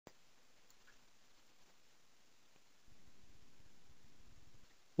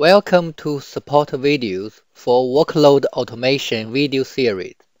Welcome to Support Videos for Workload Automation video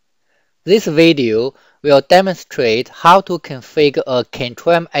series. This video will demonstrate how to configure a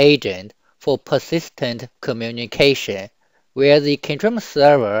Control agent for persistent communication, where the Control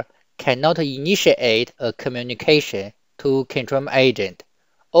server cannot initiate a communication to Control agent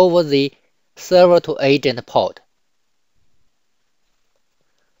over the server-to-agent port.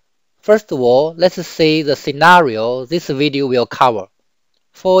 First of all, let's see the scenario this video will cover.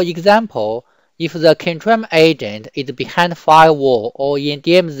 For example, if the Control agent is behind firewall or in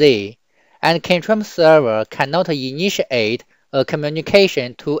DMZ, and Control server cannot initiate a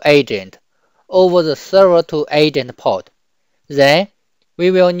communication to agent over the server-to-agent port, then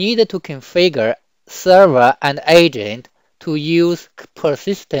we will need to configure server and agent to use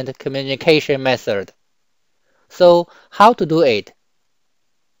persistent communication method. So how to do it?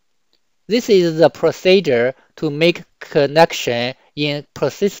 This is the procedure to make connection in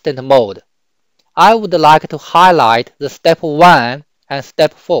persistent mode. I would like to highlight the step 1 and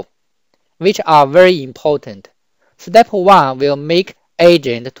step 4, which are very important. Step 1 will make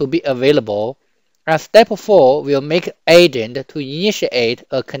agent to be available, and step 4 will make agent to initiate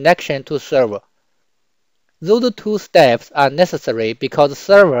a connection to server. Those two steps are necessary because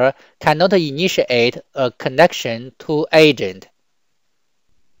server cannot initiate a connection to agent.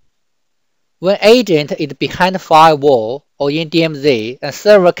 When agent is behind firewall or in DMZ and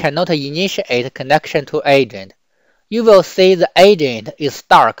server cannot initiate connection to agent, you will see the agent is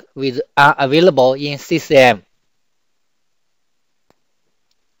stuck with unavailable in CCM.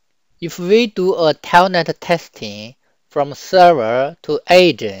 If we do a telnet testing from server to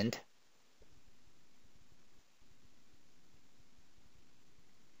agent,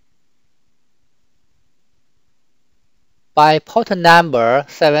 by port number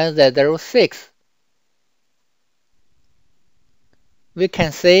 7006, we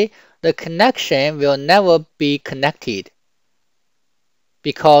can see the connection will never be connected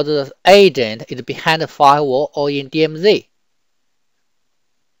because the agent is behind the firewall or in DMZ.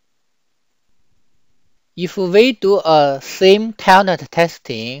 If we do a same telnet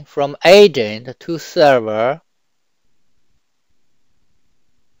testing from agent to server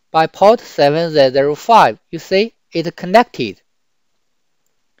by port 7005, you see it's connected.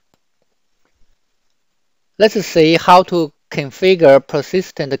 Let's see how to configure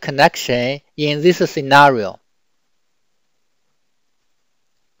persistent connection in this scenario.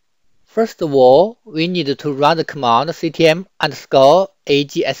 First of all, we need to run the command ctm_agstat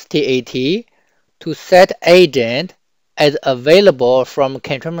to set agent as available from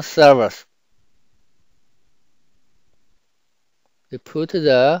Control servers. We put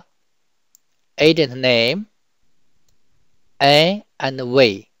the agent name A and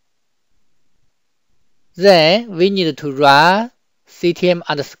V. Then we need to run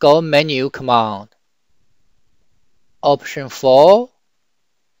ctm_menu command. Option 4,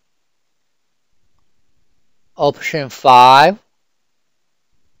 option 5.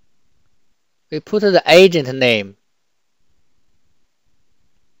 We put the agent name.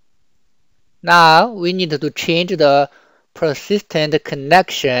 Now we need to change the persistent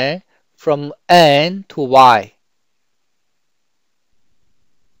connection from N to Y.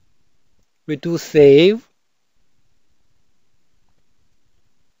 We do save.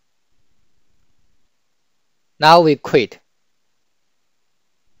 Now we quit.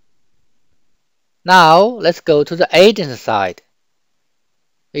 Now let's go to the agent side.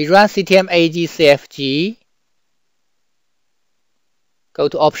 We run ctm_agcfg. Go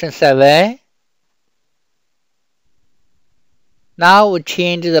to option 7. Now we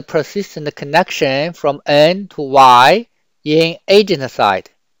change the persistent connection from N to Y in agent side.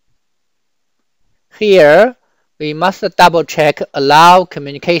 Here, we must double check allow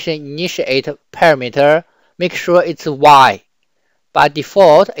communication initiate parameter, make sure it's Y. By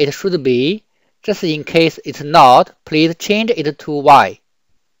default, it should be. Just in case it's not, please change it to Y.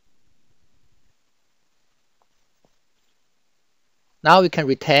 Now we can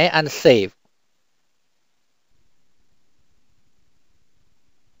retain and save.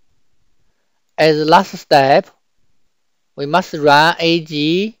 As the last step, we must run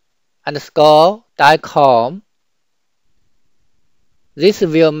ag_DICOM. This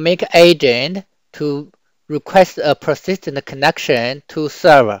will make agent to request a persistent connection to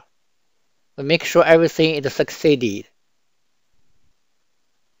server. We make sure everything is succeeded.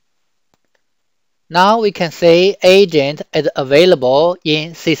 Now we can see agent is available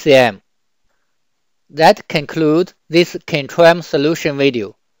in CCM. That concludes this Control solution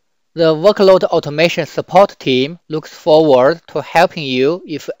video. The Workload Automation support team looks forward to helping you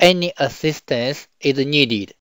if any assistance is needed.